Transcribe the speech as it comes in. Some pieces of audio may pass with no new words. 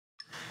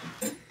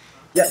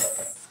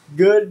Yes.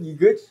 Good. You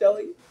good,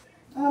 Shelly?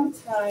 I'm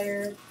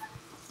tired.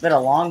 It's been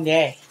a long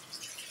day.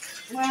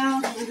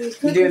 Well,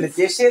 You doing the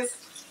dishes?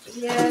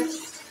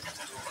 Yes.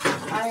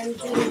 I'm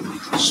doing.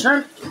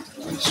 Shrimp?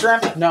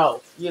 Shrimp?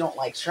 No. You don't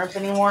like shrimp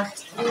anymore?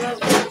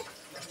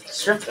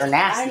 Shrimp are I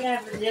nasty.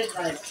 never did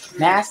like shrimp.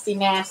 Nasty,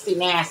 nasty,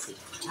 nasty.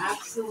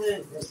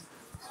 Absolutely.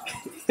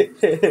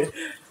 It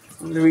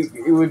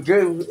was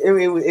good.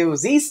 It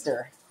was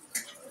Easter.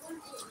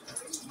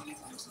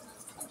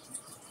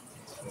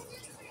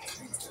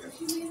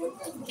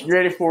 You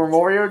ready for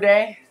Memorial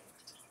Day?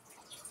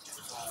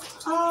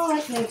 Oh, I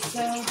think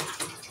so.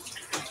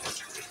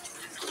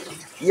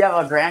 You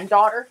have a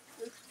granddaughter?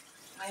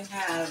 I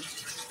have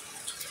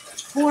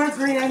 4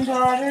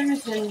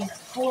 granddaughters and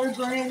 4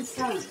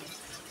 grandsons.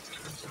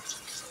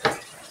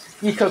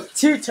 You cooked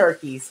 2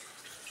 turkeys.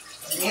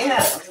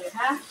 Yeah, we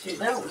have to,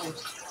 don't we?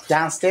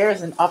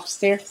 Downstairs and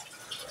upstairs.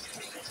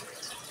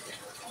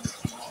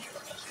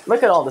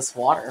 Look at all this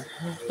water.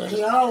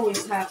 We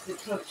always have to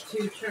cook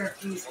 2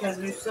 turkeys because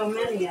there's so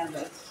many of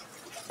us.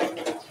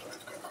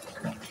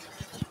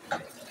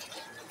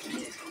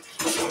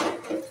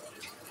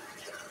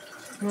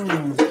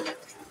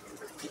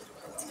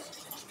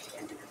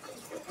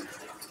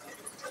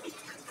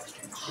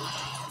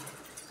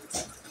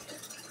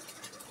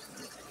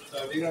 So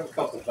if you have a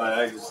couple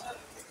bags,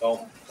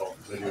 don't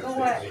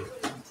video me.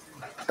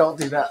 Don't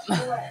do that.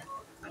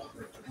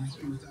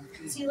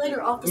 See you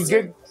later, officer. You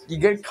good? You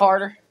good,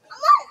 Carter? Come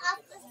on,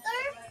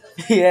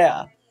 officer.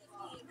 Yeah.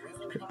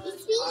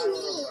 It's me.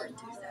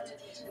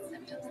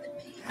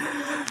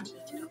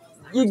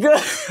 You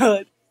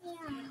good?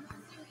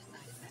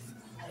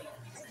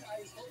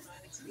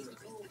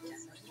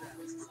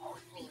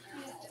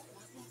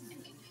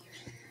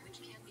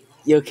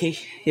 You okay?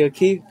 You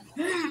okay?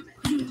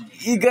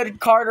 You good,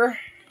 Carter?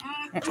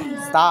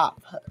 Stop.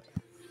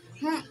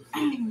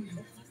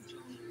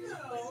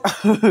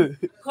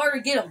 Carter,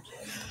 get him.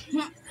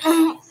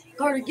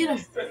 Carter, get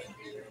him.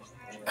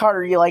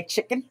 Carter, you like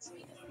chicken?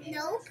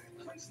 Nope.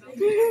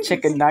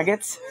 Chicken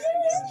nuggets?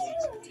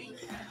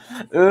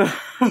 You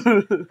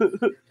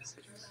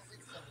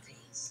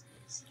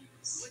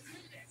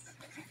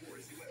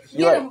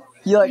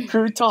like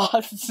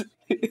croutons?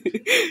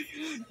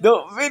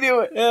 Don't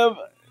video him.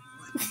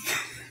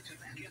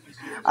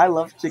 I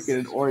love chicken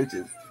and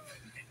oranges.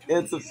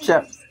 And some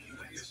chips.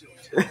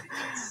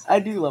 I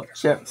do love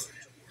chips.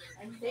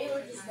 And they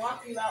were just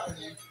walking out in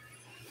there.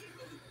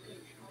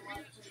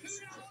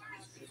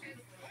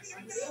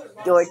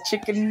 You like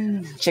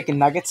chicken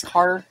nuggets,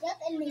 Carter?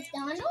 Yep, and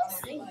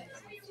McDonald's.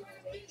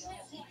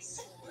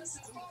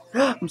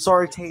 I'm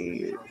sorry,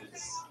 Tate.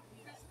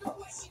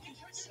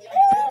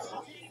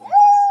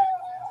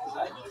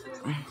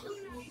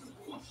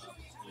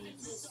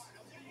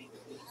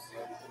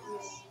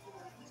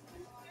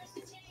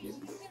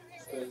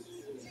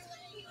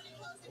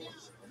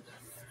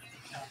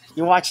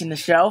 You watching the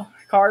show,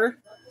 Carter?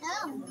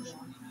 No.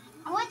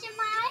 I'm watching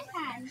my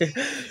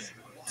iPad.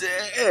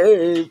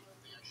 Dang.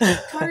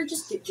 Carter,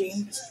 just get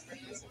James.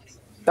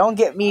 Don't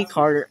get me,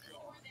 Carter.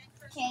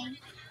 Okay,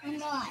 I'm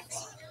not.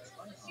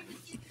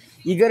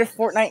 You good at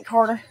Fortnite,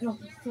 Carter? You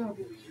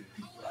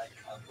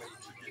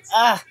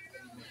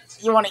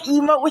want to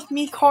emote with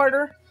me,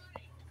 Carter?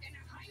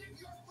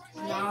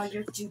 No,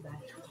 you're too bad.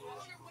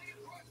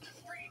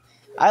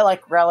 I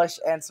like relish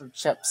and some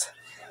chips.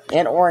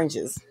 And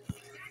oranges.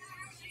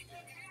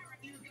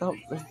 Oh.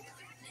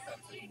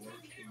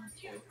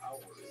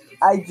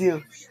 I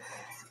do.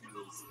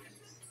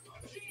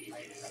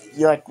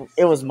 You like,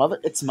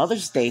 it's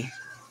Mother's Day,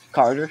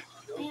 Carter.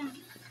 Yeah.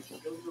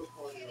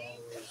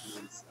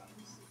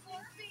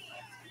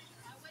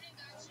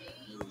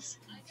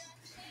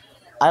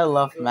 I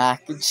love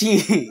mac and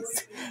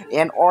cheese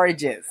and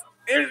oranges.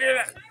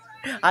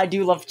 I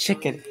do love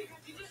chicken.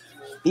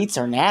 Beets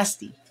are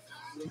nasty.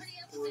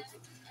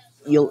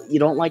 You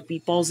don't like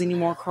meatballs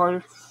anymore,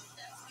 Carter?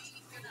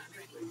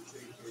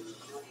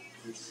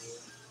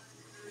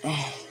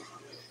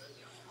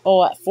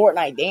 Oh, that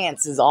Fortnite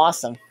dance is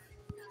awesome.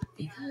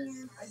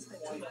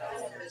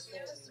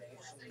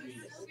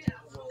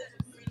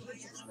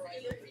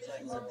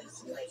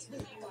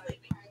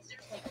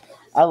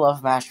 I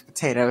love mashed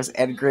potatoes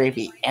and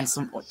gravy and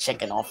some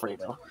chicken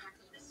Alfredo.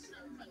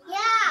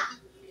 Yeah.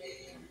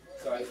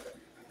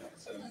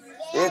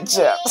 And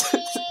chips.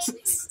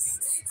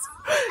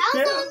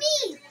 That's on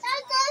me.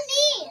 That's on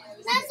me.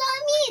 That's on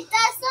me.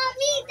 That's on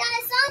me.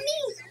 That's on me.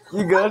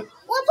 You good?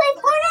 We'll play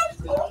Fortnite.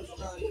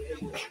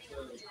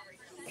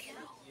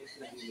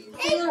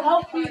 Taylor,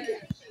 help me.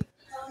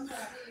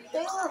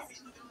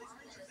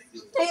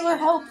 Taylor,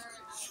 help.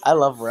 I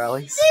love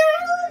rallies.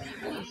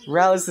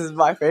 Rallies is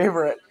my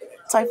favorite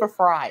type of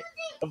fry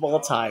of all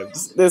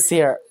times. This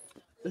here.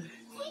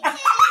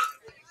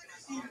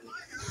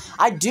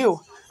 I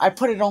do. I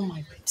put it on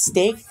my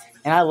steak,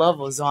 and I love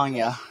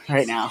lasagna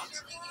right now.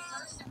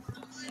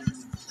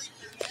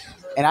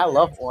 And I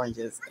love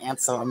oranges and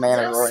some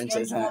amount of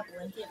oranges in it.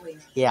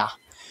 Yeah.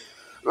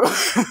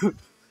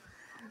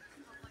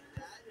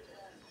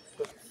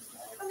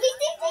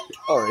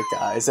 Alright,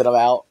 guys, and I'm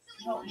out.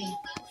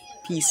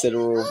 Peace it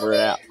over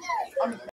out.